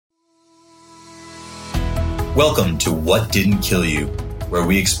Welcome to What Didn't Kill You, where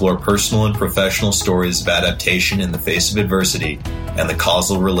we explore personal and professional stories of adaptation in the face of adversity and the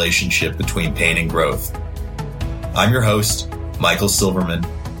causal relationship between pain and growth. I'm your host, Michael Silverman.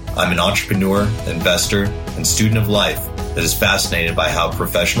 I'm an entrepreneur, investor, and student of life that is fascinated by how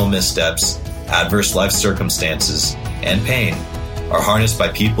professional missteps, adverse life circumstances, and pain are harnessed by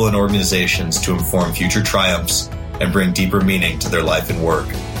people and organizations to inform future triumphs and bring deeper meaning to their life and work.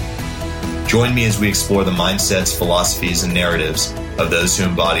 Join me as we explore the mindsets, philosophies, and narratives of those who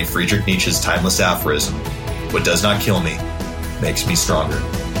embody Friedrich Nietzsche's timeless aphorism, "What does not kill me makes me stronger."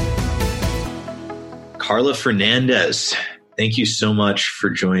 Carla Fernandez, thank you so much for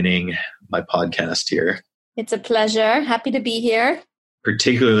joining my podcast here. It's a pleasure. Happy to be here.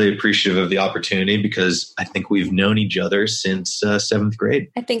 Particularly appreciative of the opportunity because I think we've known each other since 7th grade.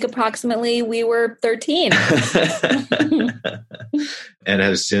 I think approximately we were 13. And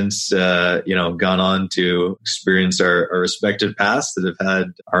have since, gone on to experience our respective paths that have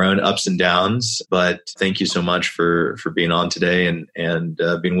had our own ups and downs. But thank you so much for being on today and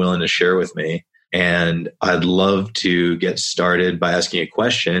being willing to share with me. And I'd love to get started by asking a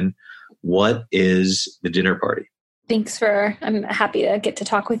question. What is the dinner party? I'm happy to get to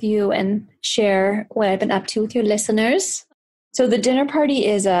talk with you and share what I've been up to with your listeners. So the dinner party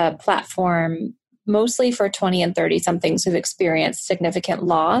is a platform mostly for 20 and 30 somethings who've experienced significant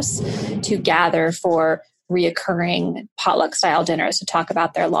loss to gather for reoccurring potluck style dinners to talk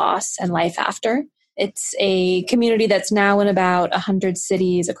about their loss and life after. It's a community that's now in about 100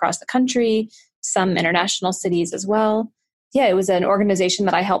 cities across the country, some international cities as well. Yeah, it was an organization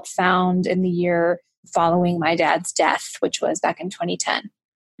that I helped found in the year following my dad's death, which was back in 2010.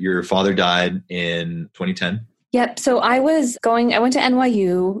 Your father died in 2010? Yep. So I went to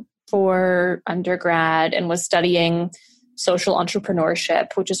NYU for undergrad and was studying social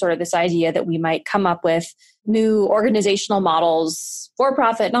entrepreneurship, which is sort of this idea that we might come up with new organizational models,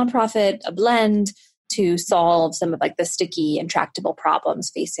 for-profit, nonprofit, a blend to solve some of like the sticky, intractable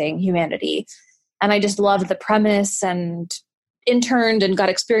problems facing humanity. And I just loved the premise and interned and got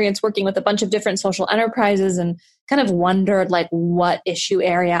experience working with a bunch of different social enterprises and kind of wondered like what issue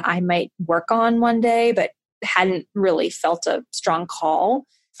area I might work on one day, but hadn't really felt a strong call.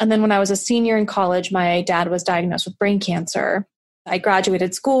 And then when I was a senior in college, my dad was diagnosed with brain cancer. I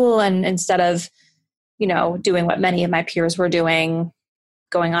graduated school and instead of, doing what many of my peers were doing,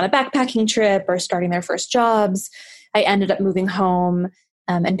 going on a backpacking trip or starting their first jobs, I ended up moving home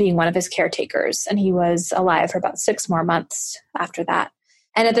and being one of his caretakers. And he was alive for about 6 more months after that.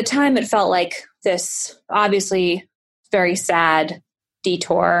 And at the time, it felt like this obviously very sad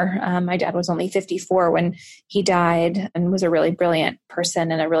detour. My dad was only 54 when he died and was a really brilliant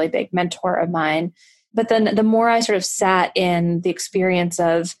person and a really big mentor of mine. But then the more I sort of sat in the experience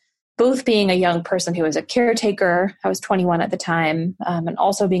of both being a young person who was a caretaker, I was 21 at the time, and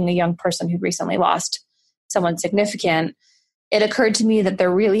also being a young person who'd recently lost someone significant, it occurred to me that there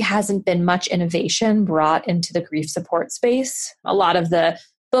really hasn't been much innovation brought into the grief support space. A lot of the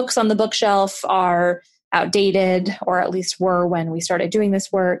books on the bookshelf are outdated, or at least were when we started doing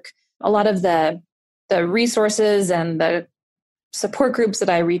this work. A lot of the resources and the support groups that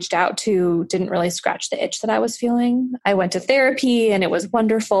I reached out to didn't really scratch the itch that I was feeling. I went to therapy and it was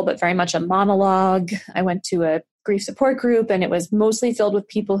wonderful, but very much a monologue. I went to a grief support group and it was mostly filled with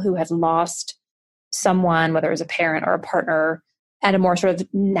people who had lost someone, whether it was a parent or a partner, at a more sort of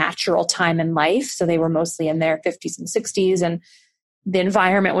natural time in life. So they were mostly in their 50s and 60s. And the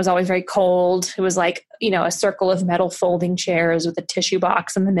environment was always very cold. It was like, a circle of metal folding chairs with a tissue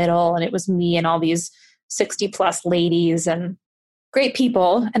box in the middle. And it was me and all these 60 plus ladies and great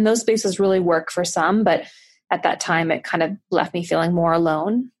people. And those spaces really work for some. But at that time, it kind of left me feeling more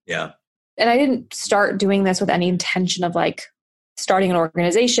alone. Yeah. And I didn't start doing this with any intention of like starting an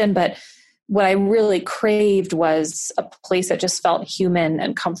organization, but what I really craved was a place that just felt human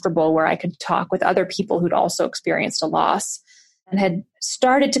and comfortable where I could talk with other people who'd also experienced a loss and had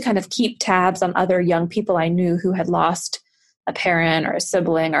started to kind of keep tabs on other young people I knew who had lost a parent or a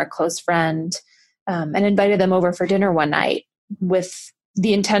sibling or a close friend, and invited them over for dinner one night with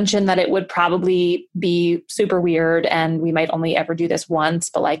the intention that it would probably be super weird and we might only ever do this once,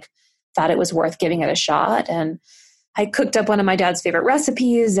 but like thought it was worth giving it a shot. And I cooked up one of my dad's favorite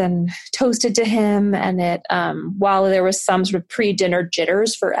recipes and toasted to him. And it, while there was some sort of pre-dinner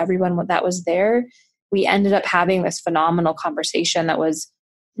jitters for everyone that was there, we ended up having this phenomenal conversation that was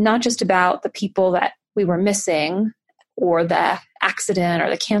not just about the people that we were missing or the accident or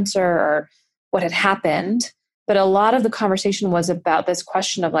the cancer or what had happened, but a lot of the conversation was about this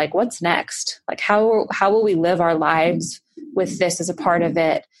question of like, what's next? Like, how will we live our lives with this as a part of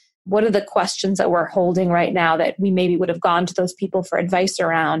it? What are the questions that we're holding right now that we maybe would have gone to those people for advice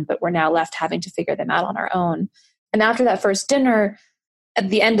around, but we're now left having to figure them out on our own? And after that first dinner, at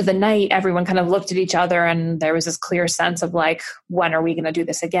the end of the night, everyone kind of looked at each other and there was this clear sense of like, when are we going to do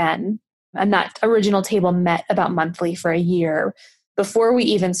this again? And that original table met about monthly for a year before we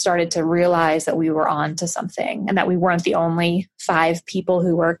even started to realize that we were on to something and that we weren't the only 5 people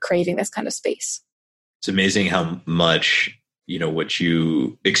who were craving this kind of space. It's amazing how much, what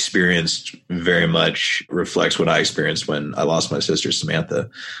you experienced very much reflects what I experienced when I lost my sister, Samantha,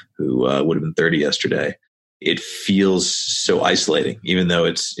 who would have been 30 yesterday. It feels so isolating, even though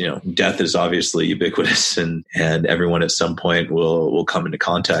it's, death is obviously ubiquitous and everyone at some point will come into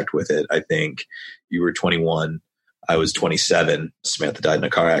contact with it. I think you were 21. I was 27. Samantha died in a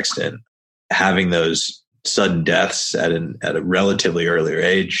car accident. Having those sudden deaths at a relatively earlier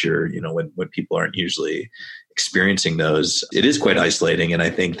age, or, when people aren't usually experiencing those, it is quite isolating. And I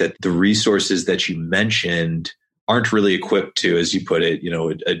think that the resources that you mentioned aren't really equipped to, as you put it,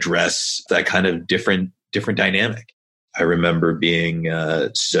 address that kind of different dynamic. I remember being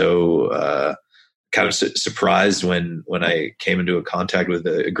kind of surprised when I came into a contact with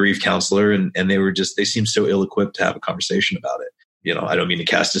a grief counselor, and they seemed so ill-equipped to have a conversation about it. I don't mean to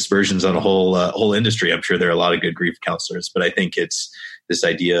cast aspersions on a whole industry. I'm sure there are a lot of good grief counselors, but I think it's this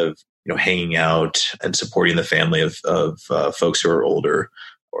idea of hanging out and supporting the family of folks who are older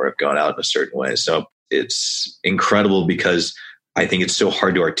or have gone out in a certain way. So it's incredible because I think it's so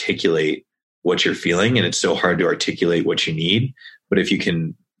hard to articulate what you're feeling, and it's so hard to articulate what you need. But if you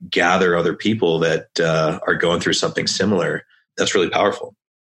can gather other people that are going through something similar, that's really powerful.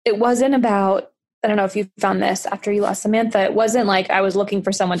 It wasn't about, I don't know if you found this after you lost Samantha, it wasn't like I was looking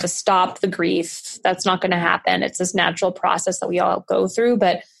for someone to stop the grief. That's not going to happen. It's this natural process that we all go through.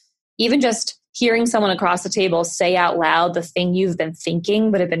 But even just hearing someone across the table say out loud the thing you've been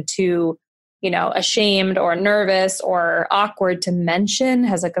thinking, but have been too, ashamed or nervous or awkward to mention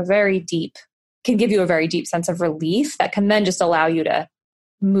has like can give you a very deep sense of relief that can then just allow you to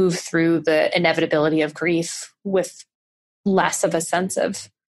move through the inevitability of grief with less of a sense of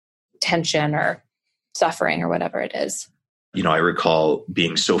tension or suffering or whatever it is. I recall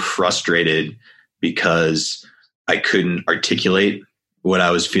being so frustrated because I couldn't articulate what I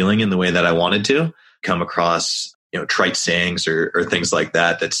was feeling in the way that I wanted to. Come across, trite sayings or things like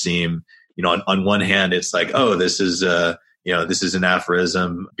that seem, on one hand, it's like, oh, this is an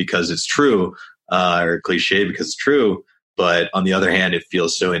aphorism because it's true, or cliche because it's true. But on the other hand, it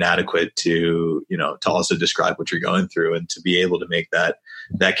feels so inadequate to also describe what you're going through, and to be able to make that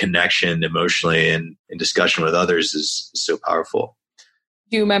connection emotionally and in discussion with others is so powerful.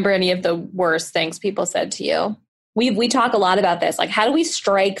 Do you remember any of the worst things people said to you? We talk a lot about this. Like, how do we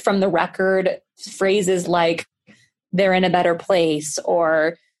strike from the record phrases like they're in a better place,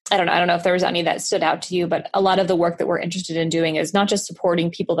 or I don't know if there was any that stood out to you, but a lot of the work that we're interested in doing is not just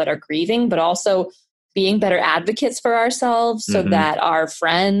supporting people that are grieving, but also being better advocates for ourselves so that our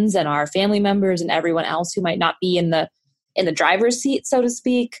friends and our family members and everyone else who might not be in the driver's seat, so to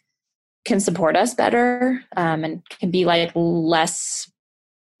speak, can support us better, and can be like less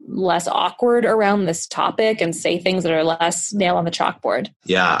awkward around this topic and say things that are less nail on the chalkboard.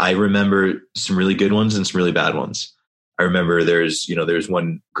 Yeah, I remember some really good ones and some really bad ones. I remember there's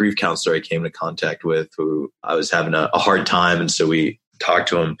one grief counselor I came into contact with who I was having a hard time. And so we talked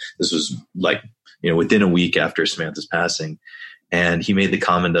to him. This was like, within a week after Samantha's passing. And he made the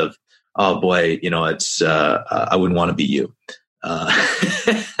comment of, oh boy, it's, I wouldn't want to be you.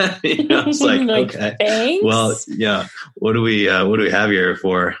 It's like, okay, thanks. Well, yeah. What do we have here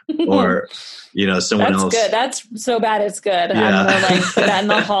for? Or, someone else. That's good. That's so bad. It's good. Yeah. I'm more like put that in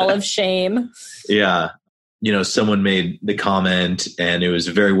the hall of shame. Yeah. Someone made the comment, and it was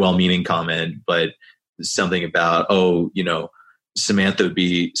a very well-meaning comment, but something about, Samantha would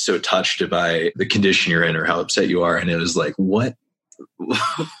be so touched by the condition you're in or how upset you are. And it was like, what?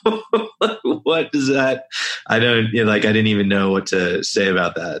 What does that? I didn't even know what to say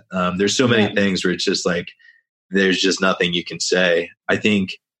about that. There's so many things where it's just like, there's just nothing you can say. I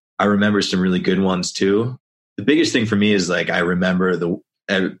think I remember some really good ones too. The biggest thing for me is like, I remember the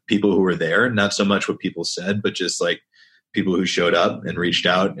people who were there, not so much what people said, but just like people who showed up and reached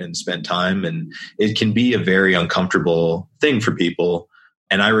out and spent time. And it can be a very uncomfortable thing for people.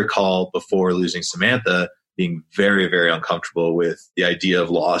 And I recall before losing Samantha being very, very uncomfortable with the idea of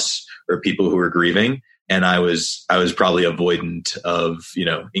loss or people who were grieving. And I was probably avoidant of,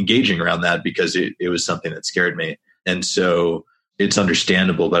 engaging around that because it was something that scared me. And so it's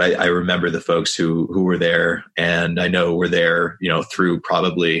understandable, but I remember the folks who were there, and I know were there, through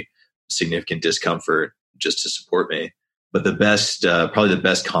probably significant discomfort just to support me. But probably the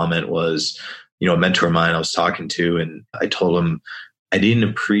best comment was, a mentor of mine I was talking to, and I told him I didn't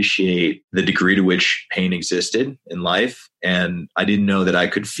appreciate the degree to which pain existed in life. And I didn't know that I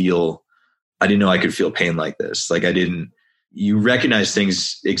could feel pain like this. Like you recognize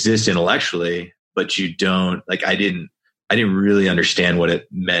things exist intellectually, but you don't, like, I didn't really understand what it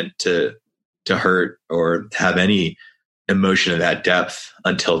meant to hurt or have any emotion of that depth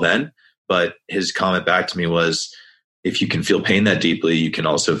until then. But his comment back to me was, if you can feel pain that deeply, you can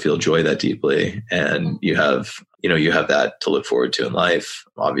also feel joy that deeply. And you have that to look forward to in life.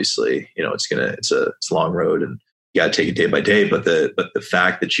 Obviously, it's a long road and you got to take it day by day. But the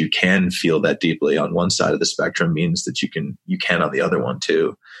fact that you can feel that deeply on one side of the spectrum means that you can on the other one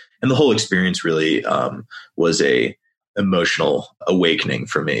too. And the whole experience really was a emotional awakening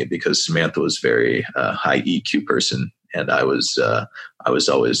for me, because Samantha was very high EQ person. And I was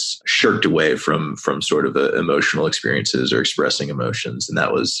always shirked away from sort of emotional experiences or expressing emotions. And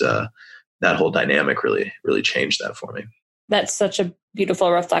that was that whole dynamic really, really changed that for me. That's such a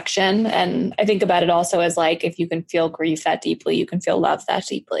beautiful reflection. And I think about it also as like, if you can feel grief that deeply, you can feel love that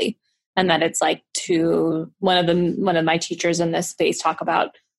deeply. And that it's like one of my teachers in this space talk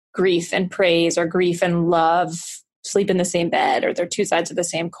about grief and praise, or grief and love sleep in the same bed, or they're two sides of the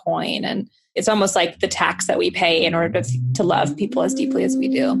same coin. And it's almost like the tax that we pay in order to love people as deeply as we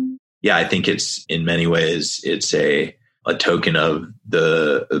do. Yeah, I think it's, in many ways, it's a token of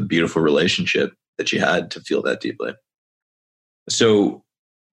the beautiful relationship that you had to feel that deeply. So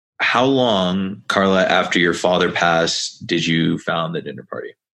how long, Carla, after your father passed, did you found the Dinner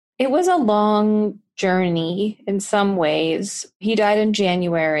Party? It was a long journey in some ways. He died in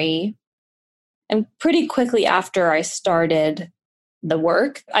January. And pretty quickly after I started the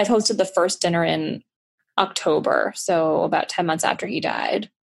work, I hosted the first dinner in October. So about 10 months after he died,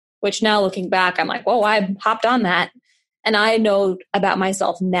 which now looking back, I'm like, whoa, I hopped on that. And I know about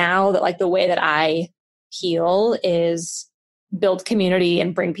myself now that like the way that I heal is build community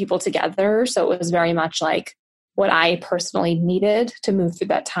and bring people together. So it was very much like what I personally needed to move through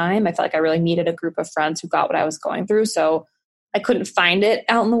that time. I felt like I really needed a group of friends who got what I was going through. So I couldn't find it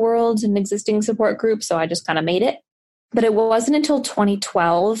out in the world in existing support groups. So I just kind of made it. But it wasn't until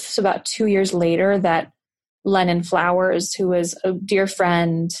 2012, so about 2 years later, that Lennon Flowers, who was a dear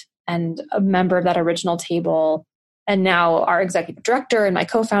friend and a member of that original table, and now our executive director and my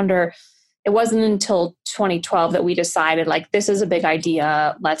co-founder, it wasn't until 2012 that we decided, like, this is a big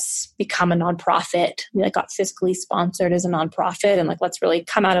idea. Let's become a nonprofit. We got fiscally sponsored as a nonprofit, and let's really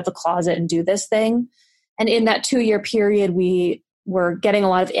come out of the closet and do this thing. And in that 2-year period, we were getting a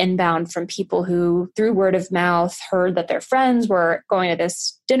lot of inbound from people who, through word of mouth, heard that their friends were going to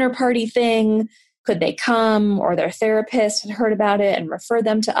this dinner party thing. Could they come? Or their therapist had heard about it and referred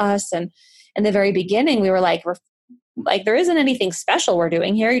them to us. And in the very beginning, we were like, there isn't anything special we're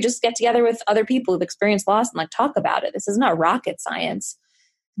doing here. You just get together with other people who've experienced loss and talk about it. This is not rocket science.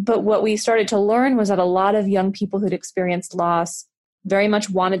 But what we started to learn was that a lot of young people who'd experienced loss very much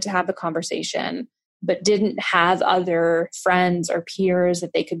wanted to have the conversation, but didn't have other friends or peers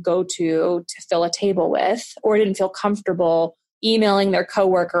that they could go to fill a table with, or didn't feel comfortable emailing their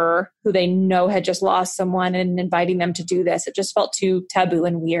coworker who they know had just lost someone and inviting them to do this. It just felt too taboo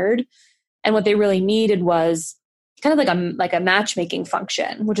and weird. And what they really needed was kind of like a matchmaking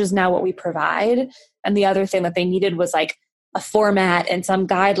function, which is now what we provide. And the other thing that they needed was a format and some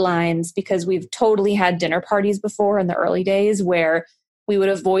guidelines, because we've totally had dinner parties before in the early days where we would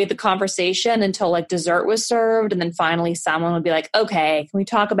avoid the conversation until dessert was served. And then finally someone would be like, okay, can we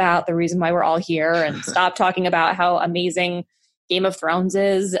talk about the reason why we're all here and stop talking about how amazing Game of Thrones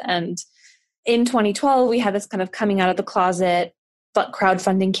is? And in 2012, we had this kind of coming out of the closet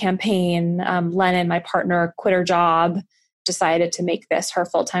crowdfunding campaign. Lennon, my partner, quit her job, decided to make this her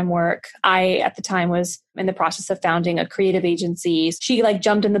full-time work. I, at the time, was in the process of founding a creative agency. She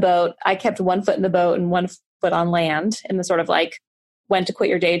jumped in the boat. I kept one foot in the boat and one foot on land in the sort of when to quit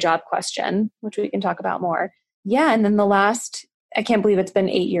your day job question, which we can talk about more. Yeah. And then I can't believe it's been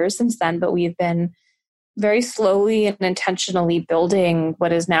 8 years since then, but we've been very slowly and intentionally building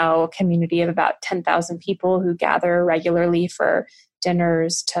what is now a community of about 10,000 people who gather regularly for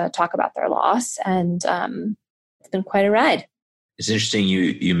dinners to talk about their loss. And it's been quite a ride. It's interesting.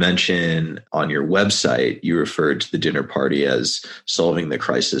 You mentioned on your website, you referred to the dinner party as solving the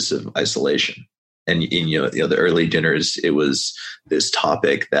crisis of isolation. And in the early dinners, it was this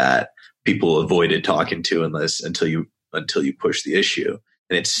topic that people avoided talking to until you push the issue.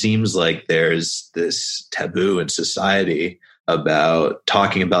 And it seems like there's this taboo in society about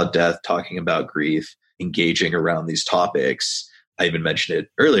talking about death, talking about grief, engaging around these topics. I even mentioned it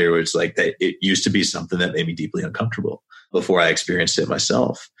earlier, where it's that it used to be something that made me deeply uncomfortable. before I experienced it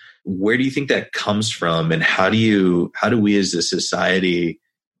myself. Where do you think that comes from? And how do we as a society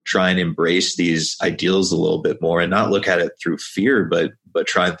try and embrace these ideals a little bit more and not look at it through fear, but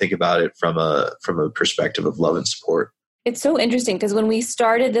try and think about it from a perspective of love and support? It's so interesting because when we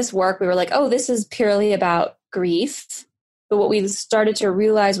started this work, we were like, oh, this is purely about grief. But what we started to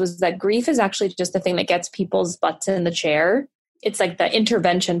realize was that grief is actually just the thing that gets people's butts in the chair. It's like the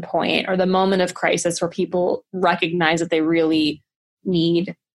intervention point or the moment of crisis where people recognize that they really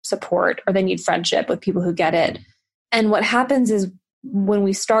need support or they need friendship with people who get it. And what happens is when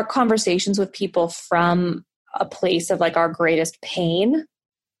we start conversations with people from a place of like our greatest pain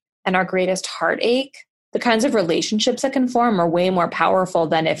and our greatest heartache, the kinds of relationships that can form are way more powerful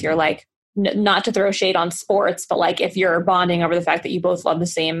than if you're like, not to throw shade on sports, but like if you're bonding over the fact that you both love the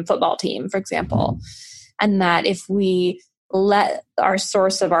same football team, for example. And that if we let our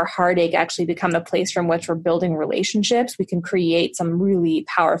source of our heartache actually become the place from which we're building relationships, we can create some really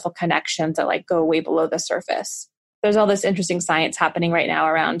powerful connections that like go way below the surface. There's all this interesting science happening right now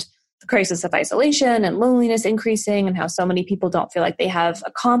around the crisis of isolation and loneliness increasing and how so many people don't feel like they have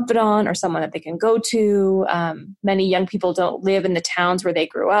a confidant or someone that they can go to. Many young people don't live in the towns where they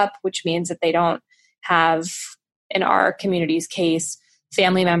grew up, which means that they don't have, in our community's case,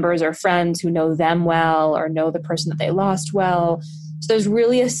 family members or friends who know them well or know the person that they lost well. So there's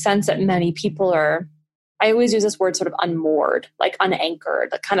really a sense that many people are, I always use this word sort of unmoored, like unanchored,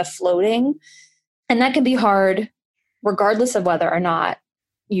 like kind of floating. And that can be hard regardless of whether or not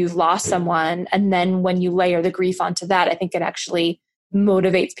you've lost someone. And then when you layer the grief onto that, I think it actually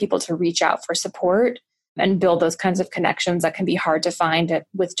motivates people to reach out for support and build those kinds of connections that can be hard to find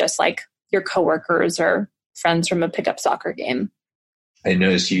with just like your coworkers or friends from a pickup soccer game. I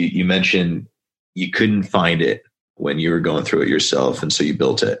noticed you mentioned you couldn't find it when you were going through it yourself, and so you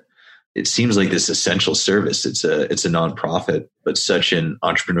built it. It seems like this essential service. It's a nonprofit, but such an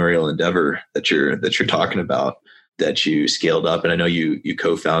entrepreneurial endeavor that you're talking about, that you scaled up. And I know you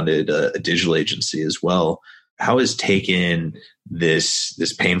co-founded a digital agency as well. How has taken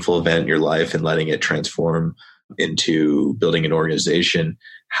this painful event in your life and letting it transform into building an organization,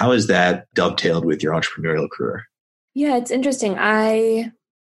 how has that dovetailed with your entrepreneurial career? Yeah, it's interesting. I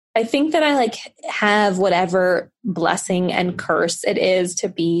think that I like have whatever blessing and curse it is to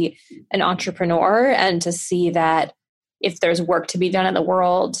be an entrepreneur and to see that if there's work to be done in the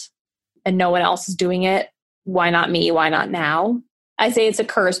world and no one else is doing it, why not me? Why not now? I say it's a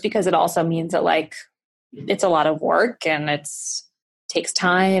curse because it also means that like it's a lot of work and takes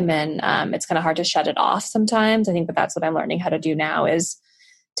time and it's kind of hard to shut it off sometimes. I think that's what I'm learning how to do now is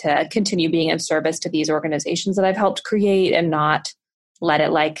to continue being in service to these organizations that I've helped create and not let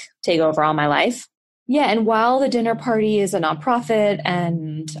it like take over all my life. Yeah. And while the dinner party is a nonprofit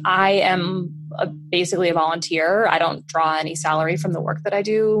and I am basically a volunteer, I don't draw any salary from the work that I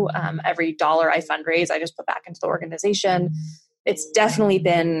do. Every dollar I fundraise, I just put back into the organization. It's definitely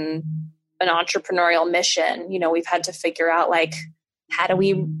been an entrepreneurial mission. You know, we've had to figure out like, how do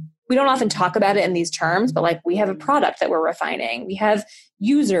we don't often talk about it in these terms, but like we have a product that we're refining. We have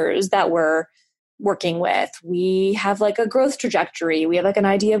users that we're working with. We have like a growth trajectory. We have like an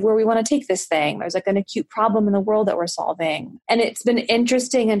idea of where we want to take this thing. There's like an acute problem in the world that we're solving. And it's been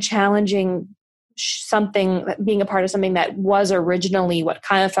interesting and challenging being a part of something that was originally what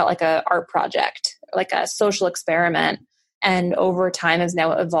kind of felt like an art project, like a social experiment. And over time has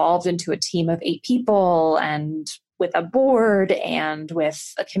now evolved into a team of 8 people and with a board and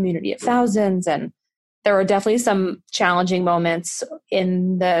with a community of thousands. And there were definitely some challenging moments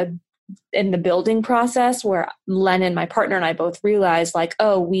in the building process where Lennon, my partner, and I both realized like,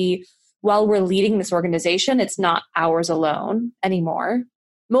 while we're leading this organization, it's not ours alone anymore.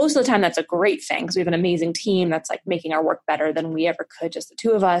 Most of the time, that's a great thing because we have an amazing team that's like making our work better than we ever could, just the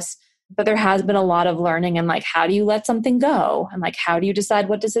 2 of us. But there has been a lot of learning and like, how do you let something go? And like, how do you decide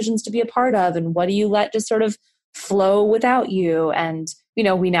what decisions to be a part of? And what do you let just sort of flow without you? And, you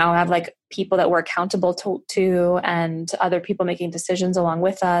know, we now have like people that we're accountable to and other people making decisions along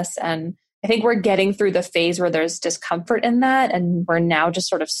with us. And I think we're getting through the phase where there's discomfort in that. And we're now just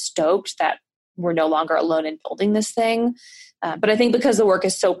sort of stoked that we're no longer alone in building this thing. But I think because the work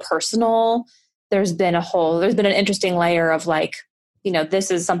is so personal, there's been an interesting layer of like, you know, this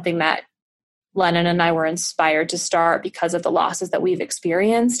is something that Lennon and I were inspired to start because of the losses that we've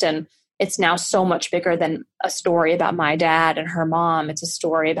experienced. And it's now so much bigger than a story about my dad and her mom. It's a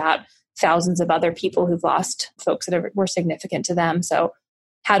story about thousands of other people who've lost folks that were significant to them. So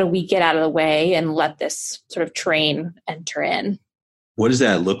how do we get out of the way and let this sort of train enter in? What does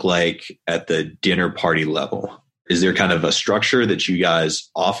that look like at the dinner party level? Is there kind of a structure that you guys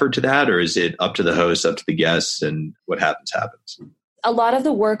offer to that, or is it up to the host, up to the guests, and what happens? A lot of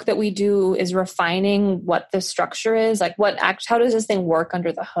the work that we do is refining what the structure is, like how does this thing work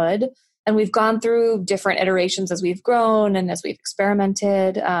under the hood? And we've gone through different iterations as we've grown and as we've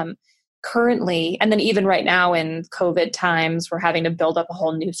experimented. Currently, and then even right now in COVID times, we're having to build up a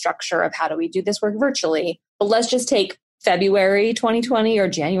whole new structure of how do we do this work virtually. But let's just take February 2020 or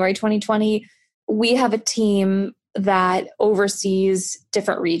January 2020. We have a team that oversees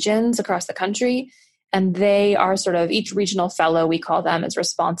different regions across the country. And they are sort of, each regional fellow, we call them, is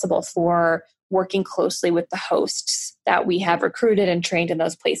responsible for working closely with the hosts that we have recruited and trained in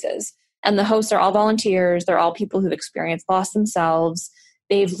those places. And the hosts are all volunteers. They're all people who've experienced loss themselves.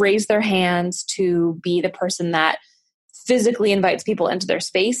 They've raised their hands to be the person that physically invites people into their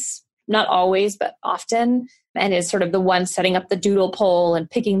space, not always, but often, and is sort of the one setting up the doodle poll and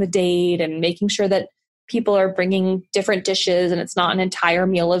picking the date and making sure that people are bringing different dishes and it's not an entire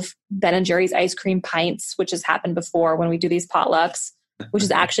meal of Ben & Jerry's ice cream pints, which has happened before when we do these potlucks, which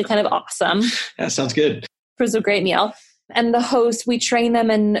is actually kind of awesome. That sounds good. It was a great meal. And the host, we train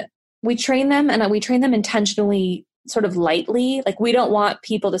them intentionally sort of lightly. Like we don't want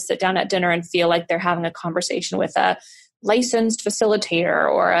people to sit down at dinner and feel like they're having a conversation with a licensed facilitator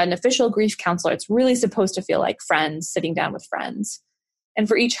or an official grief counselor. It's really supposed to feel like friends sitting down with friends. And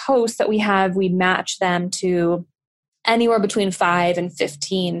for each host that we have, we match them to anywhere between 5 and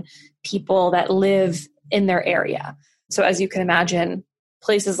 15 people that live in their area. So as you can imagine,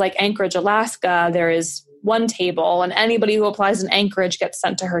 places like Anchorage, Alaska, there is one table and anybody who applies in Anchorage gets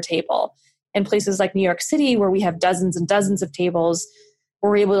sent to her table. In places like New York City, where we have dozens and dozens of tables,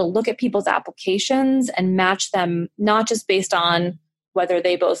 we're able to look at people's applications and match them, not just based on whether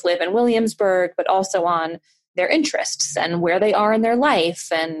they both live in Williamsburg, but also on their interests and where they are in their life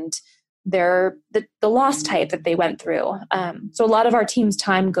and the loss type that they went through. So a lot of our team's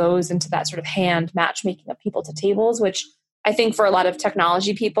time goes into that sort of hand matchmaking of people to tables, which I think for a lot of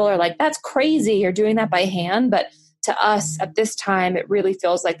technology people are like, that's crazy, you're doing that by hand. But to us at this time, it really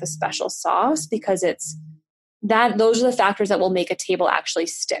feels like the special sauce because those are the factors that will make a table actually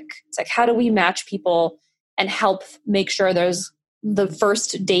stick. It's like, how do we match people and help make sure the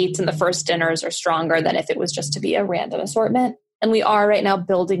first dates and the first dinners are stronger than if it was just to be a random assortment. And we are right now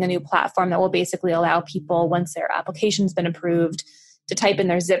building a new platform that will basically allow people, once their application's been approved, to type in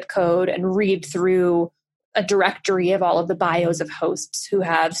their zip code and read through a directory of all of the bios of hosts who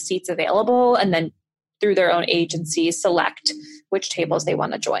have seats available, and then through their own agency select which tables they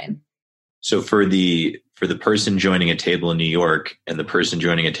want to join. So for the person joining a table in New York and the person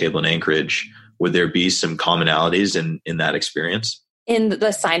joining a table in Anchorage, would there be some commonalities in that experience? In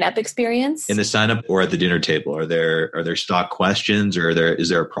the sign-up experience? In the sign-up or at the dinner table? Are there stock questions or is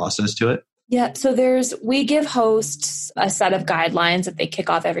there a process to it? Yeah, so we give hosts a set of guidelines that they kick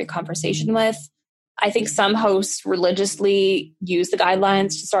off every conversation with. I think some hosts religiously use the guidelines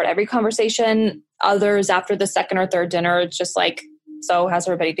to start every conversation. Others, after the second or third dinner, it's just like, so how's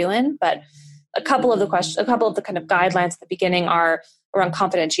everybody doing? But a couple of the kind of guidelines at the beginning are around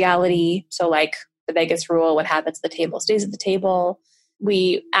confidentiality. So like the Vegas rule, what happens at the table stays at the table.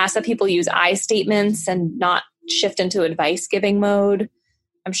 We ask that people use I statements and not shift into advice giving mode.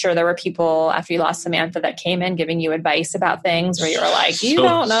 I'm sure there were people after you lost Samantha that came in giving you advice about things where you were like, you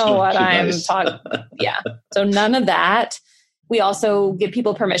don't know what I'm talking. Yeah. So none of that. We also give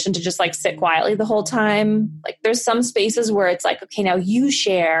people permission to just like sit quietly the whole time. Like there's some spaces where it's like, okay, now you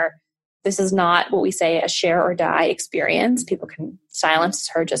share. This is not what we say a share or die experience. People can silence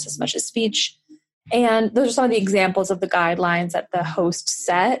her just as much as speech. And those are some of the examples of the guidelines that the host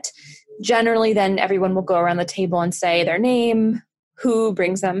set. Generally, then everyone will go around the table and say their name, who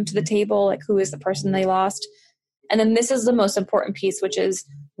brings them to the table, like who is the person they lost. And then this is the most important piece, which is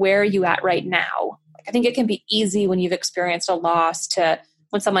where are you at right now? Like, I think it can be easy when you've experienced a loss to,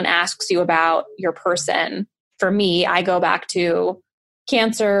 when someone asks you about your person. For me, I go back to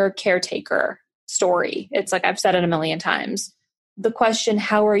cancer caretaker story. It's like I've said it a million times. The question,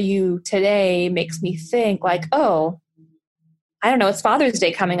 how are you today, makes me think like, oh, I don't know, it's Father's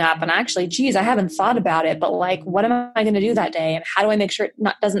Day coming up. And actually, geez, I haven't thought about it, but like, what am I going to do that day? And how do I make sure it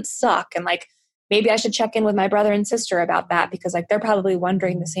doesn't suck? And like, maybe I should check in with my brother and sister about that because like, they're probably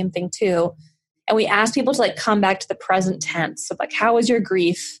wondering the same thing too. And we ask people to like come back to the present tense of like, how is your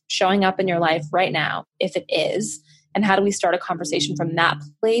grief showing up in your life right now, if it is? And how do we start a conversation from that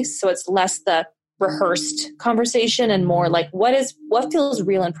place? So it's less the rehearsed conversation and more like, what feels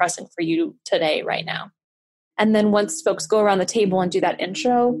real and pressing for you today, right now? And then once folks go around the table and do that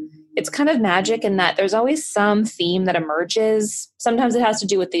intro, it's kind of magic in that there's always some theme that emerges. Sometimes it has to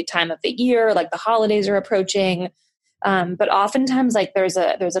do with the time of the year, like the holidays are approaching. But oftentimes, like there's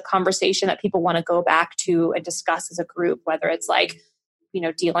a conversation that people want to go back to and discuss as a group, whether it's like,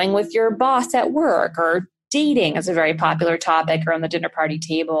 dealing with your boss at work, or dating is a very popular topic around the dinner party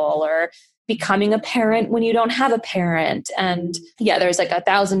table, or becoming a parent when you don't have a parent. And yeah, there's like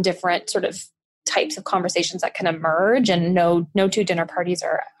 1,000 different sort of types of conversations that can emerge, and no two dinner parties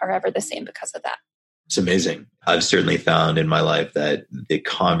are ever the same because of that. It's amazing. I've certainly found in my life that the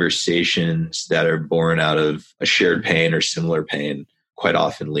conversations that are born out of a shared pain or similar pain quite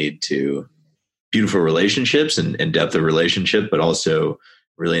often lead to beautiful relationships and depth of relationship, but also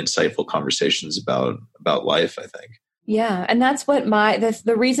really insightful conversations about life, I think. Yeah. And that's what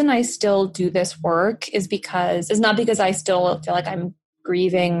the reason I still do this work is not because I still feel like I'm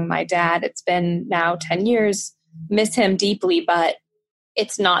grieving my dad. It's been now 10 years, miss him deeply, but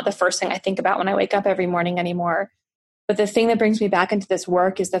it's not the first thing I think about when I wake up every morning anymore. But the thing that brings me back into this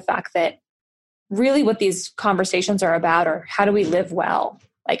work is the fact that really what these conversations are about are how do we live well?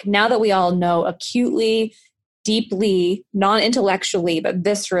 Like now that we all know acutely, deeply, non-intellectually, but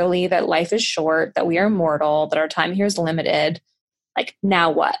viscerally that life is short, that we are mortal, that our time here is limited, like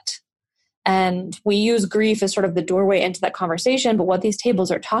now what? And we use grief as sort of the doorway into that conversation. But what these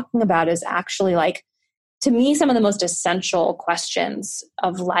tables are talking about is actually, like, to me, some of the most essential questions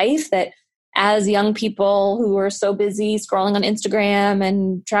of life that as young people who are so busy scrolling on Instagram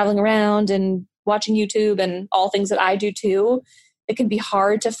and traveling around and watching YouTube and all things that I do too, it can be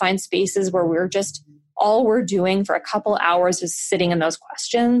hard to find spaces where all we're doing for a couple hours is sitting in those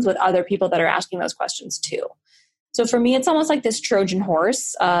questions with other people that are asking those questions too. So for me, it's almost like this Trojan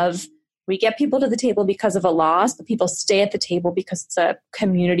horse of, we get people to the table because of a loss, but people stay at the table because it's a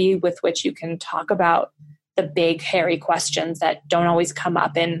community with which you can talk about the big, hairy questions that don't always come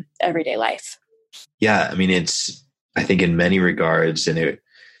up in everyday life. Yeah. I mean, I think in many regards, and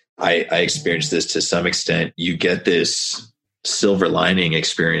I experienced this to some extent, you get this silver lining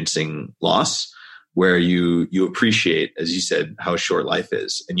experiencing loss where you appreciate, as you said, how short life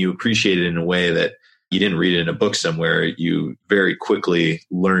is. And you appreciate it in a way that you didn't read it in a book somewhere. You very quickly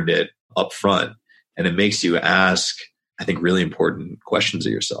learned it up front. And it makes you ask, I think, really important questions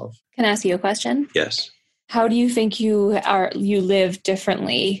of yourself. Can I ask you a question? Yes. How do you think you live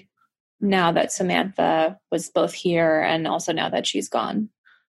differently now that Samantha was both here and also now that she's gone?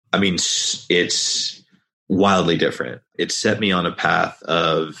 I mean, it's wildly different. It set me on a path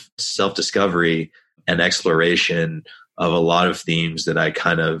of self-discovery and exploration of a lot of themes that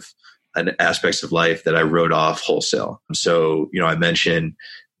and aspects of life that I wrote off wholesale. So, I mentioned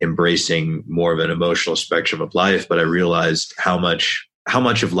embracing more of an emotional spectrum of life, but I realized how much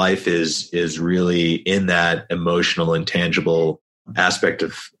of life is really in that emotional, intangible aspect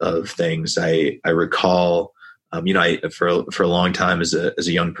of things. I recall, for a long time as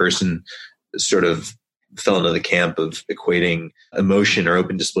a young person, sort of fell into the camp of equating emotion or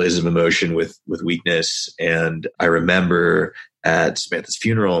open displays of emotion with weakness. And I remember at Samantha's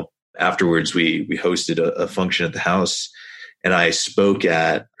funeral, afterwards, we hosted a function at the house, and I spoke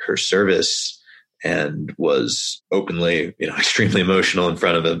at her service and was openly, extremely emotional in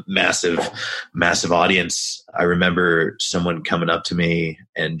front of a massive audience. I remember someone coming up to me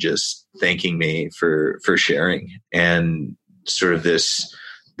and just thanking me for sharing, and sort of this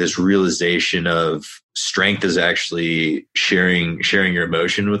realization of strength is actually sharing your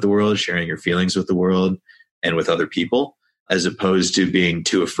emotion with the world, sharing your feelings with the world and with other people, as opposed to being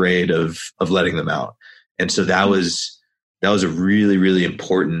too afraid of letting them out. And so that was a really, really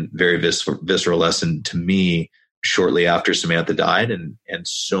important, very visceral lesson to me shortly after Samantha died. And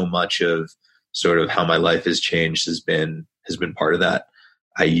so much of sort of how my life has changed has been part of that.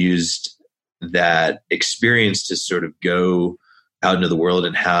 I used that experience to sort of go out into the world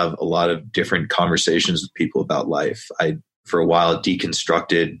and have a lot of different conversations with people about life. I, for a while,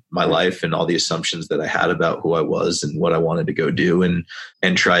 deconstructed my life and all the assumptions that I had about who I was and what I wanted to go do, and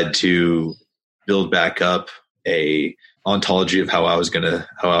tried to build back up a ontology of how I was gonna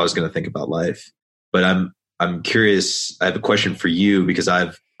think about life. But I'm curious. I have a question for you, because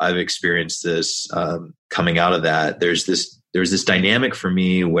I've experienced this coming out of that. There's this dynamic for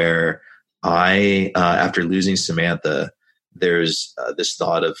me where I, after losing Samantha, there's this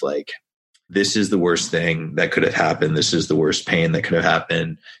thought of like, this is the worst thing that could have happened. This is the worst pain that could have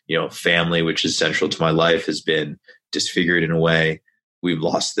happened. Family, which is central to my life, has been disfigured in a way. We've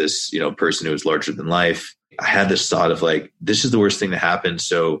lost this, person who was larger than life. I had this thought of like, this is the worst thing that happened.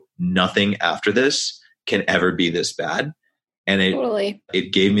 So nothing after this can ever be this bad. And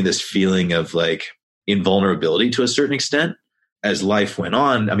it gave me this feeling of like invulnerability to a certain extent, as life went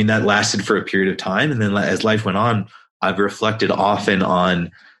on, I mean, that lasted for a period of time. And then as life went on, I've reflected often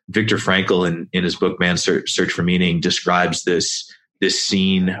on Viktor Frankl in his book, Man's Search for Meaning, describes this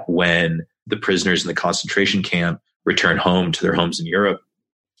scene when the prisoners in the concentration camp return home to their homes in Europe.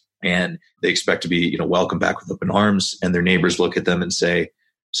 And they expect to be, welcomed back with open arms. And their neighbors look at them and say,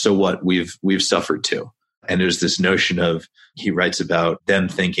 so what? We've suffered too. And there's this notion of, he writes about them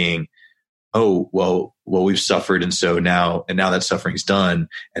thinking, oh, well, we've suffered. And so now that suffering's done.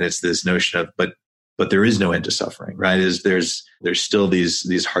 And it's this notion of, but there is no end to suffering, right? There's still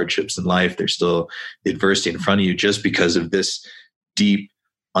these hardships in life. There's still adversity in front of you. Just because of this deep,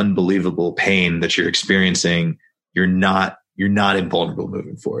 unbelievable pain that you're experiencing, you're not invulnerable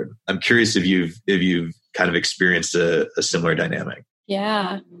moving forward. I'm curious if you've kind of experienced a similar dynamic.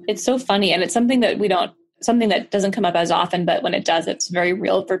 Yeah, it's so funny. And it's something that doesn't come up as often, but when it does, it's very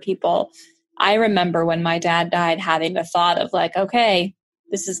real for people. I remember when my dad died, having the thought of like, okay,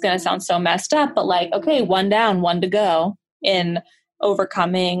 this is going to sound so messed up, but like, okay, one down, one to go in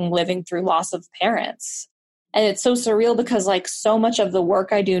overcoming living through loss of parents. And it's so surreal because like so much of the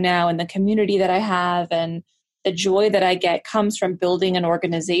work I do now and the community that I have and the joy that I get comes from building an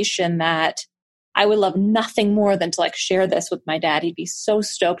organization that I would love nothing more than to like share this with my dad. He'd be so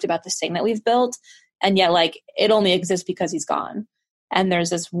stoked about this thing that we've built. And yet like it only exists because he's gone. And there's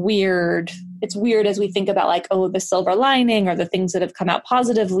this it's weird as we think about like, oh, the silver lining or the things that have come out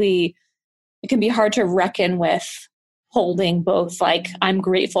positively. It can be hard to reckon with holding both. Like, I'm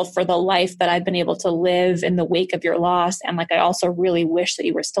grateful for the life that I've been able to live in the wake of your loss. And like, I also really wish that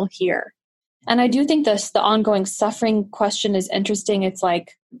you were still here. And I do think the ongoing suffering question is interesting. It's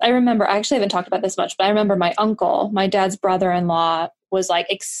like, I actually haven't talked about this much, but I remember my uncle, my dad's brother-in-law, was like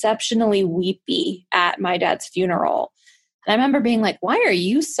exceptionally weepy at my dad's funeral. And I remember being like, why are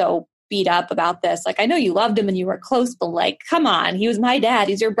you so beat up about this? Like, I know you loved him and you were close, but like, come on, he was my dad.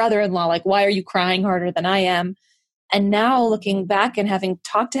 He's your brother-in-law. Like, why are you crying harder than I am? And now looking back and having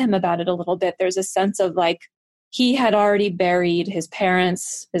talked to him about it a little bit, there's a sense of like, he had already buried his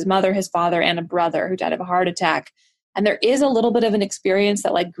parents, his mother, his father, and a brother who died of a heart attack. And there is a little bit of an experience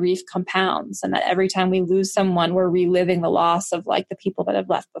that like grief compounds, and that every time we lose someone, we're reliving the loss of like the people that have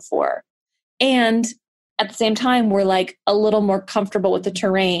left before. And at the same time, we're like a little more comfortable with the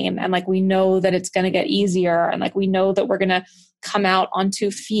terrain, and like we know that it's going to get easier, and like we know that we're going to come out on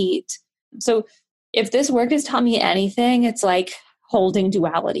 2 feet. So if this work has taught me anything, it's like holding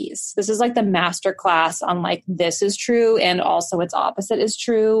dualities. This is like the master class on like, this is true and also its opposite is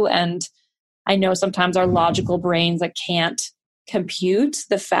true. And I know sometimes our logical brains like can't compute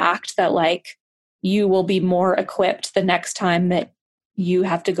the fact that like you will be more equipped the next time that you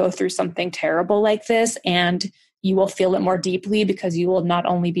have to go through something terrible like this, and you will feel it more deeply because you will not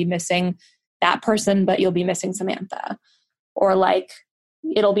only be missing that person, but you'll be missing Samantha. Or like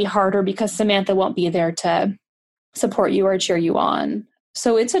it'll be harder because Samantha won't be there to support you or cheer you on.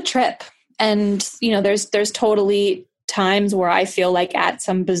 So it's a trip. And, there's totally times where I feel like at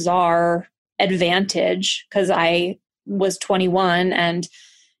some bizarre advantage because I was 21, and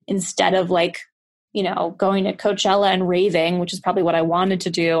instead of like, going to Coachella and raving, which is probably what I wanted to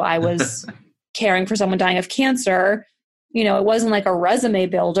do, I was caring for someone dying of cancer. It wasn't like a resume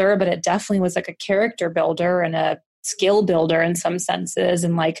builder, but it definitely was like a character builder and a skill builder in some senses.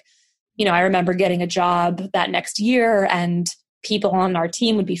 And like, I remember getting a job that next year, and people on our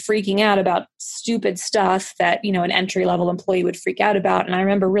team would be freaking out about stupid stuff that, an entry-level employee would freak out about. And I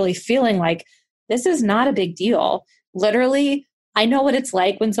remember really feeling like, this is not a big deal. Literally, I know what it's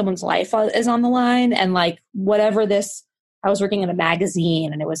like when someone's life is on the line, and like whatever this, I was working in a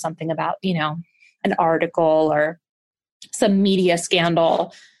magazine and it was something about, an article or some media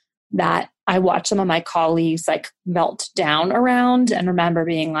scandal that I watched some of my colleagues like melt down around, and remember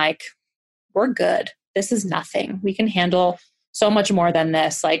being like, we're good. This is nothing. We can handle so much more than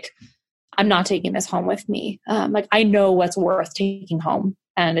this. Like, I'm not taking this home with me. Like, I know what's worth taking home,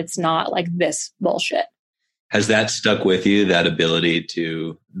 and it's not like this bullshit. Has that stuck with you, that ability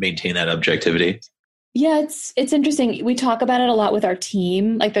to maintain that objectivity? Yeah, it's interesting. We talk about it a lot with our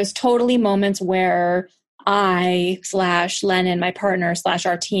team. Like, there's totally moments where I/Lennon, my partner /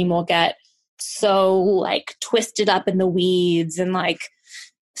 our team will get so like twisted up in the weeds and like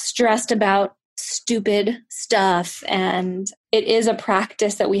stressed about stupid stuff. And it is a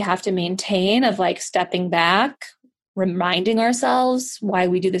practice that we have to maintain of like stepping back, reminding ourselves why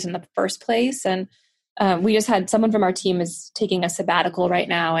we do this in the first place. And we just had someone from our team is taking a sabbatical right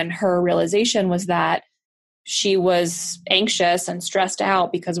now. And her realization was that she was anxious and stressed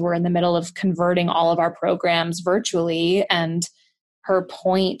out because we're in the middle of converting all of our programs virtually. And her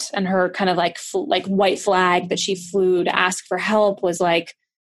point and her kind of like white flag that she flew to ask for help was like,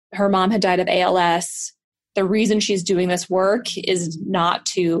 her mom had died of ALS. The reason she's doing this work is not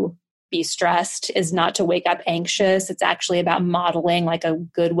to be stressed, is not to wake up anxious. It's actually about modeling like a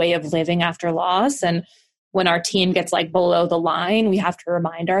good way of living after loss. And when our team gets like below the line, we have to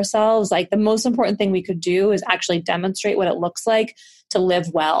remind ourselves like the most important thing we could do is actually demonstrate what it looks like to live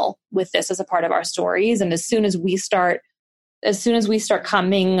well with this as a part of our stories. And as soon as we start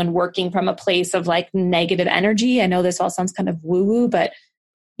coming and working from a place of like negative energy, I know this all sounds kind of woo-woo, but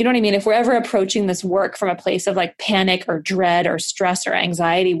you know what I mean? If we're ever approaching this work from a place of like panic or dread or stress or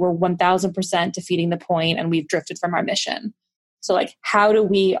anxiety, we're 1000% defeating the point and we've drifted from our mission. So like, how do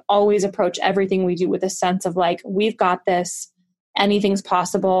we always approach everything we do with a sense of like, we've got this, anything's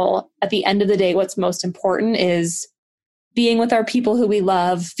possible. At the end of the day, what's most important is being with our people who we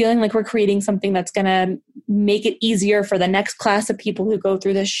love, feeling like we're creating something that's going to make it easier for the next class of people who go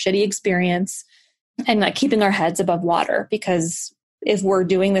through this shitty experience, and like keeping our heads above water, because if we're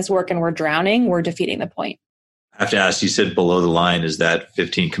doing this work and we're drowning, we're defeating the point. I have to ask, you said below the line, is that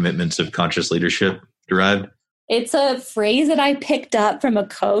 15 commitments of conscious leadership derived? It's a phrase that I picked up from a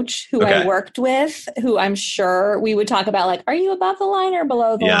coach who I worked with, who I'm sure we would talk about like, are you above the line or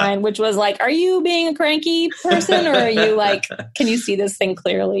below the line? Which was like, are you being a cranky person or are you like, can you see this thing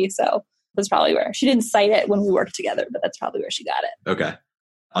clearly? So that's probably where she didn't cite it when we worked together, but that's probably where she got it. Okay.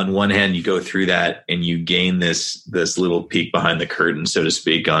 On one hand, you go through that and you gain this little peek behind the curtain, so to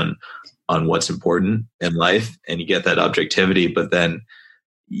speak, on what's important in life, and you get that objectivity. But then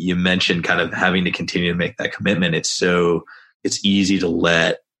you mentioned kind of having to continue to make that commitment. It's easy to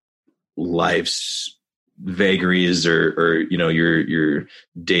let life's vagaries or you know your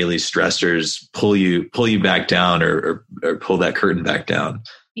daily stressors pull you back down or pull that curtain back down.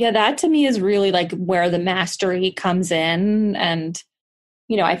 Yeah, that to me is really like where the mastery comes in. And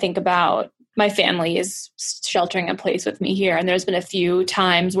you know, I think about my family is sheltering in place with me here. And there's been a few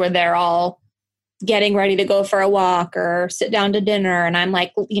times where they're all getting ready to go for a walk or sit down to dinner. And I'm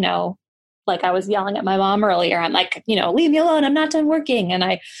like, you know, like I was yelling at my mom earlier. I'm like, you know, leave me alone. I'm not done working. And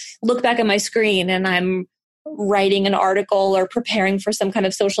I look back at my screen and I'm writing an article or preparing for some kind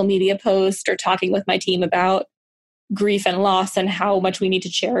of social media post or talking with my team about grief and loss and how much we need to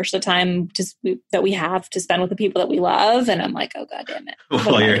cherish the time that we have to spend with the people that we love. And I'm like, oh, God damn it.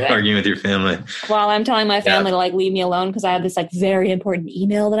 While you're arguing with your family. While I'm telling my family to like leave me alone because I have this like very important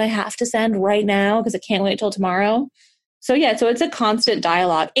email that I have to send right now because I can't wait till tomorrow. So yeah, so it's a constant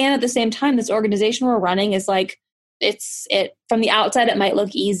dialogue. And at the same time, this organization we're running is like, it from the outside, it might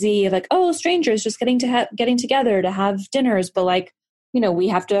look easy, like, oh, strangers just getting together to have dinners. But like, you know, we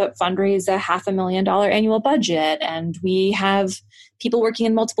have to fundraise a $500,000 annual budget, and we have people working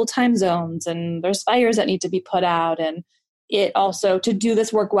in multiple time zones, and there's fires that need to be put out. And it also, to do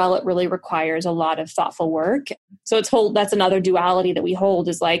this work well, it really requires a lot of thoughtful work. So that's another duality that we hold,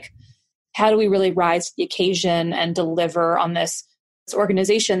 is like, how do we really rise to the occasion and deliver on this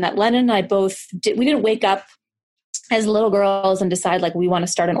organization that Lennon and I both did? We didn't wake up as little girls and decide like we want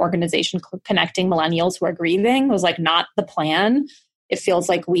to start an organization connecting millennials who are grieving. It was like not the plan. It feels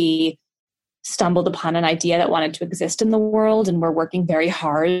like we stumbled upon an idea that wanted to exist in the world, and we're working very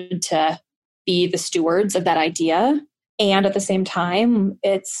hard to be the stewards of that idea. And at the same time,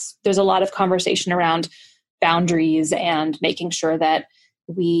 there's a lot of conversation around boundaries and making sure that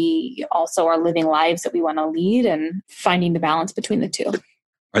we also are living lives that we want to lead and finding the balance between the two.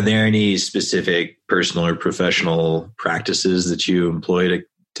 Are there any specific personal or professional practices that you employ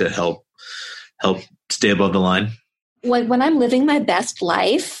to help stay above the line? When I'm living my best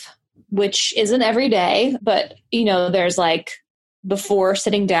life, which isn't every day, but you know, there's like before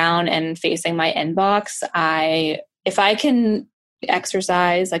sitting down and facing my inbox, if I can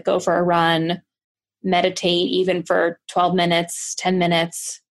exercise, like go for a run, meditate even for 12 minutes, 10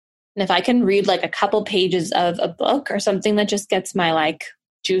 minutes. And if I can read like a couple pages of a book or something that just gets my like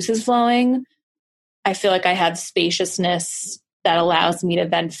juices flowing, I feel like I have spaciousness that allows me to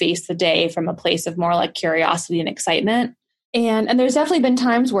then face the day from a place of more like curiosity and excitement. And there's definitely been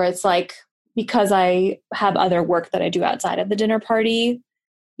times where it's like, because I have other work that I do outside of the dinner party,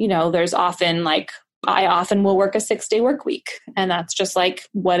 you know, there's often like, I often will work a 6-day work week. And that's just like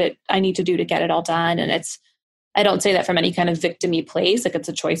I need to do to get it all done. And I don't say that from any kind of victim-y place. Like it's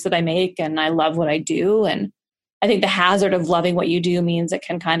a choice that I make and I love what I do. And I think the hazard of loving what you do means it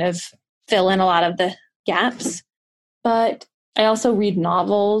can kind of fill in a lot of the gaps. But I also read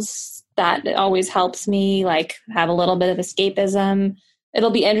novels. That always helps me like have a little bit of escapism.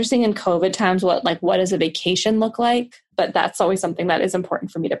 It'll be interesting in COVID times what does a vacation look like? But that's always something that is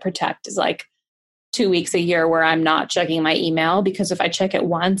important for me to protect, is like 2 weeks a year where I'm not checking my email, because if I check it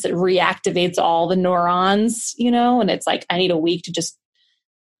once, it reactivates all the neurons, and it's like I need a week to just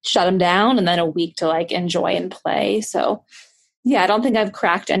shut them down and then a week to like enjoy and play. So yeah, I don't think I've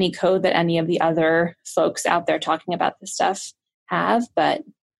cracked any code that any of the other folks out there talking about this stuff have, but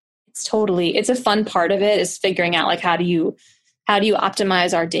it's a fun part of it is figuring out like how do you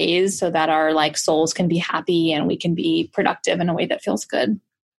optimize our days so that our like souls can be happy and we can be productive in a way that feels good.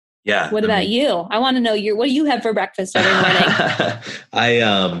 Yeah. What about you? I want to know what do you have for breakfast every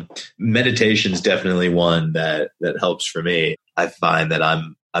morning? Meditation's definitely one that helps for me. I find that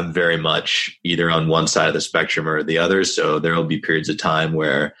I'm very much either on one side of the spectrum or the other. So there will be periods of time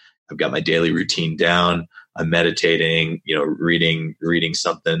where I've got my daily routine down. I'm meditating, reading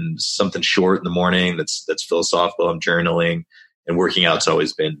something short in the morning that's philosophical. I'm journaling, and working out's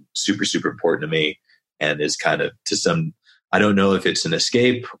always been super, super important to me, and is kind of I don't know if it's an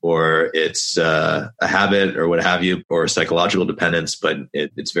escape or it's a habit or what have you, or a psychological dependence, but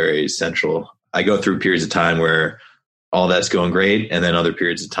it's very essential. I go through periods of time where all that's going great, and then other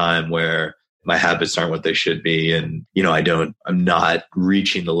periods of time where my habits aren't what they should be. And, I'm not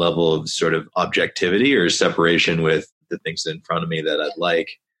reaching the level of sort of objectivity or separation with the things in front of me that I'd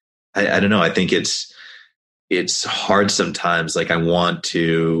like. I don't know. I think it's hard sometimes. Like I want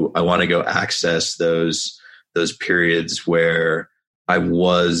to go access those periods where I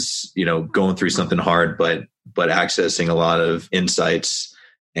was, going through something hard, but accessing a lot of insights.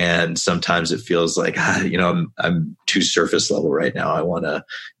 And sometimes it feels like, I'm too surface level right now. I want to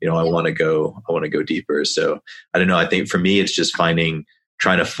go deeper. So I don't know. I think for me, it's just trying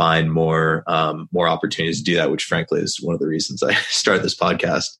to find more opportunities to do that, which frankly is one of the reasons I started this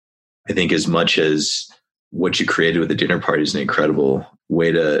podcast. I think as much as what you created with the dinner party is an incredible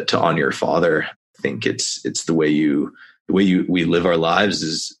way to honor your father. I think it's the way we live our lives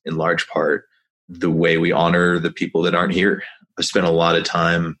is in large part the way we honor the people that aren't here. I've spent a lot of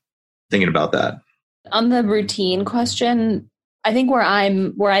time thinking about that. On the routine question, I think where I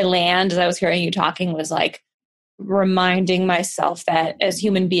land as I was hearing you talking was like reminding myself that as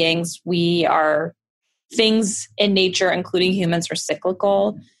human beings, things in nature, including humans, are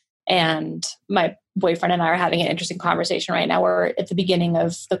cyclical. And my boyfriend and I are having an interesting conversation right now where at the beginning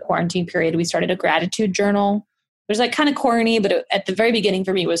of the quarantine period, we started a gratitude journal. It was like kind of corny, but at the very beginning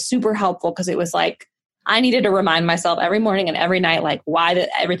for me, it was super helpful because it was like, I needed to remind myself every morning and every night, like why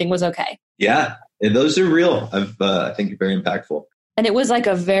everything was okay. Yeah. And those are real. I think very impactful. And it was like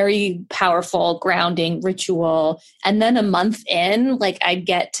a very powerful grounding ritual. And then a month in, like I'd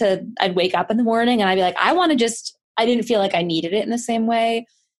wake up in the morning and I'd be like, I didn't feel like I needed it in the same way.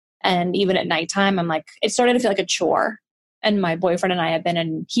 And even at nighttime, I'm like, it started to feel like a chore. And my boyfriend and I have been,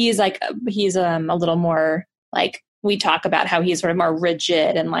 and he's a little more like, we talk about how he's sort of more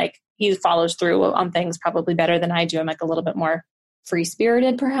rigid and like he follows through on things probably better than I do. I'm like a little bit more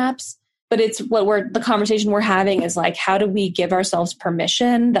free-spirited perhaps, but it's the conversation we're having is like, how do we give ourselves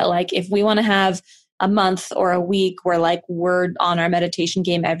permission that like, if we want to have a month or a week where like we're on our meditation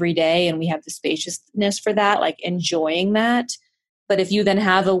game every day and we have the spaciousness for that, like enjoying that. But if you then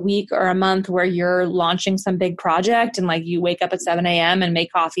have a week or a month where you're launching some big project and like you wake up at 7 a.m. and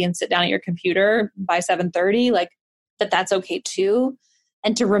make coffee and sit down at your computer by 7:30, like that's okay too.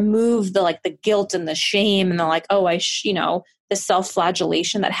 And to remove the guilt and the shame and the the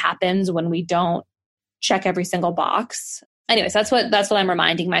self-flagellation that happens when we don't check every single box. Anyways, that's what I'm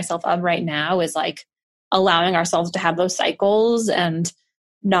reminding myself of right now is like allowing ourselves to have those cycles and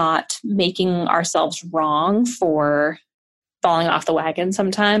not making ourselves wrong for falling off the wagon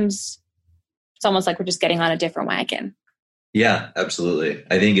sometimes. It's almost like we're just getting on a different wagon. Yeah, absolutely.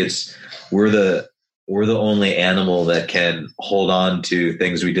 I think we're the only animal that can hold on to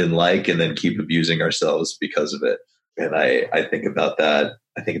things we didn't like and then keep abusing ourselves because of it. And I think about that.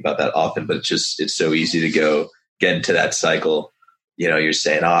 I think about that often, but it's so easy to get into that cycle. You're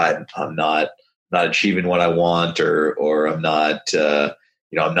saying, I'm not achieving what I want, or I'm not, I'm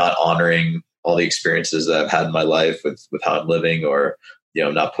not honoring all the experiences that I've had in my life with how I'm living, or,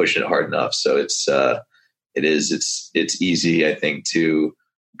 I'm not pushing it hard enough. So it's easy, I think, to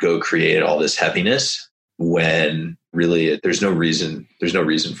go create all this heaviness when really there's no reason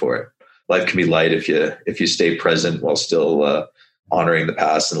for it. Life can be light if you stay present while still honoring the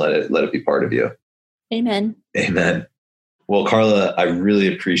past and let it be part of you. Amen. Amen. Well, Carla, I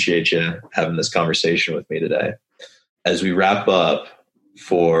really appreciate you having this conversation with me today. As we wrap up,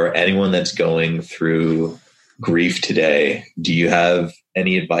 for anyone that's going through grief today, do you have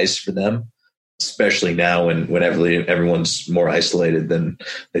any advice for them, especially now when everyone's more isolated than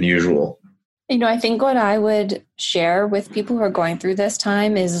usual? I think what I would share with people who are going through this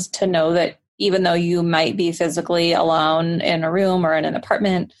time is to know that even though you might be physically alone in a room or in an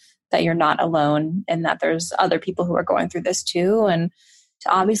apartment, that you're not alone and that there's other people who are going through this too. And to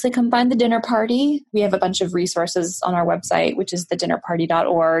obviously come find the dinner party. We have a bunch of resources on our website, which is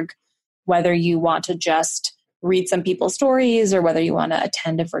thedinnerparty.org, whether you want to just read some people's stories or whether you want to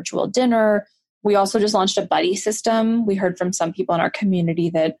attend a virtual dinner. We also just launched a buddy system. We heard from some people in our community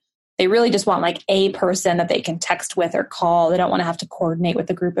that they really just want like a person that they can text with or call. They don't want to have to coordinate with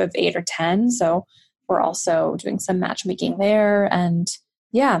a group of 8 or 10. So we're also doing some matchmaking there. And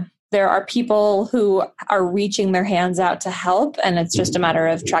yeah, there are people who are reaching their hands out to help, and it's just a matter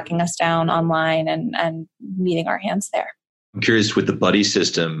of tracking us down online and meeting our hands there. I'm curious, with the buddy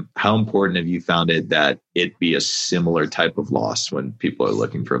system, how important have you found it that it be a similar type of loss when people are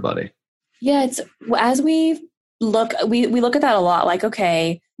looking for a buddy? Yeah, it's as we look at that a lot. Like,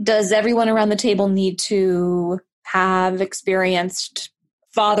 okay, does everyone around the table need to have experienced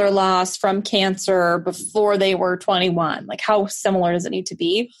father loss from cancer before they were 21? Like, how similar does it need to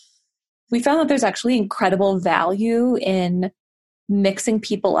be? We found that there's actually incredible value in mixing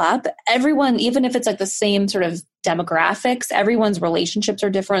people up. Everyone, even if it's like the same sort of demographics, everyone's relationships are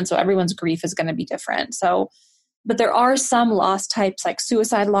different. So everyone's grief is going to be different. But there are some loss types like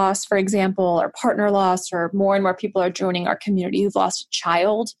suicide loss, for example, or partner loss, or more and more people are joining our community who've lost a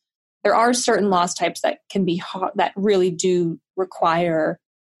child. There are certain loss types that can be hard, that really do require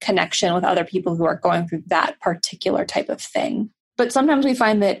connection with other people who are going through that particular type of thing. But sometimes we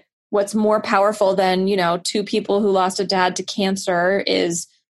find that what's more powerful than, 2 people who lost a dad to cancer is,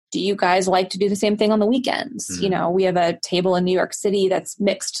 do you guys like to do the same thing on the weekends? Mm-hmm. We have a table in New York City that's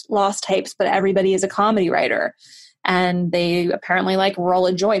mixed loss types, but everybody is a comedy writer. And they apparently like roll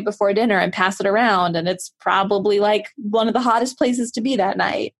a joint before dinner and pass it around. And it's probably like one of the hottest places to be that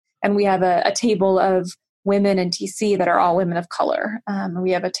night. And we have a table of women in TC that are all women of color.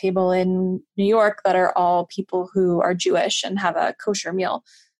 We have a table in New York that are all people who are Jewish and have a kosher meal.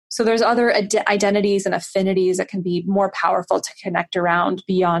 So there's other identities and affinities that can be more powerful to connect around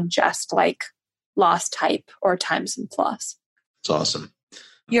beyond just like loss type or times and plus. It's awesome.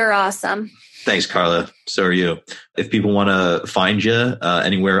 You're awesome. Thanks, Carla. So are you. If people want to find you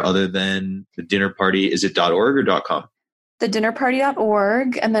anywhere other than the dinner party, is it .org or .com?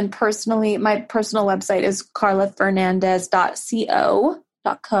 Thedinnerparty.org. And then personally, my personal website is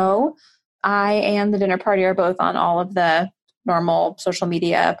carlafernandez.co. I and the dinner party are both on all of the normal social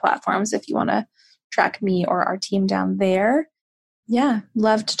media platforms if you want to track me or our team down there. Yeah,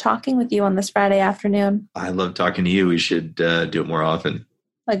 loved talking with you on this Friday afternoon. I love talking to you. We should do it more often.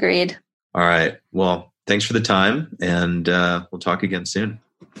 Agreed. All right. Well, thanks for the time, and we'll talk again soon.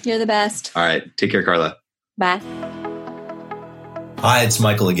 You're the best. All right. Take care, Carla. Bye. Hi, it's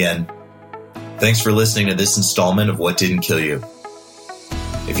Michael again. Thanks for listening to this installment of What Didn't Kill You.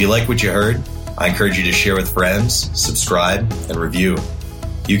 If you like what you heard, I encourage you to share with friends, subscribe, and review.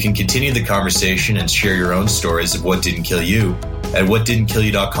 You can continue the conversation and share your own stories of what didn't kill you at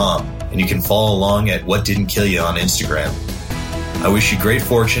whatdidn'tkillyou.com, and you can follow along at What Didn't Kill You on Instagram. I wish you great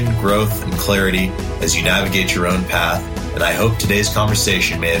fortune, growth, and clarity as you navigate your own path, and I hope today's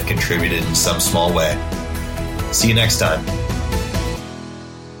conversation may have contributed in some small way. See you next time.